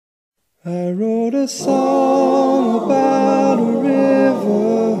I wrote a song about a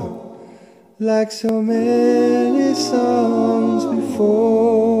river, like so many songs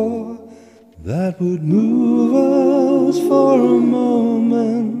before, that would move us for a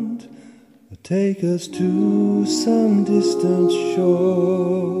moment, or take us to some distant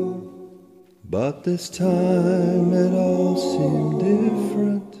shore. But this time it all seemed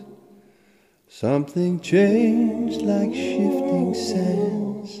different. Something changed like shifting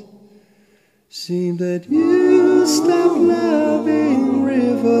sands. Seemed that you stopped loving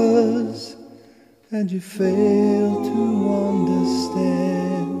rivers, and you failed to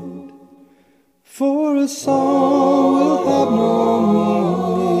understand. For a song will have no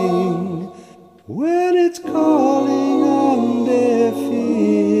meaning when it's calling on deaf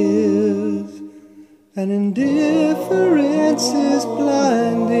ears, and indifference is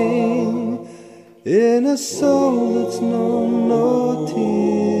blinding in a soul that's known no tears.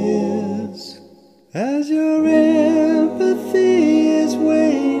 As your empathy is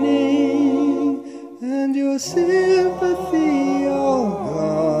waning and your sympathy all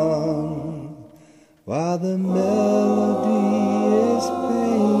gone, while the melody is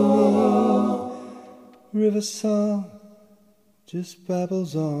paining, Riversong just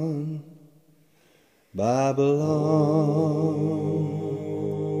babbles on. Babylon,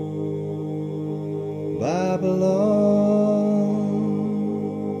 Babylon,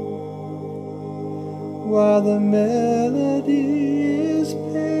 while the melody is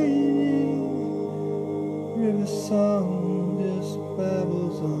paining, Riversong just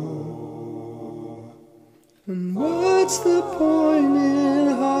babbles on. And what's the point in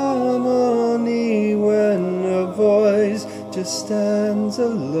harmony when a voice just stands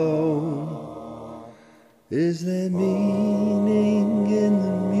alone? Is there meaning in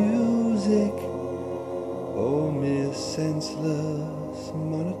the music, or mere senseless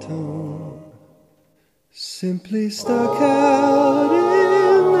monotone? Simply stuck out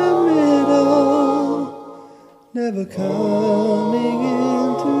in the middle, never coming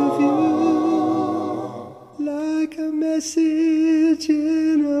into view, like a message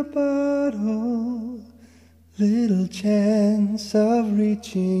in a bottle, little chance of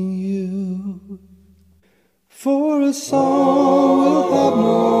reaching you. For a song will have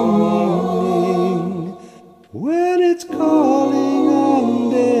no meaning when it's calling on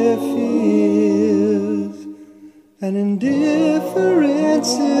deaf ears, and indifference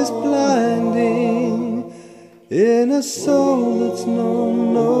is blinding in a soul that's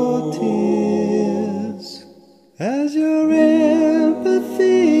known no tears. As your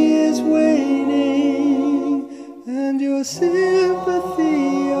empathy is waning and your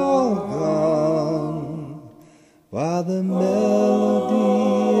sympathy all gone, while the melody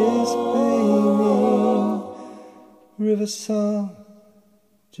is paining, Riversong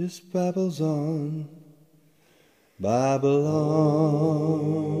just babbles on. Babylon,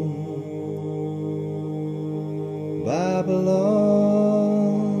 Babylon,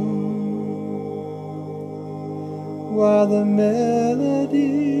 while the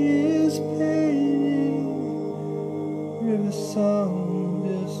melody is paining, Riversong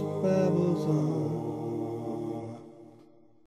just babbles on.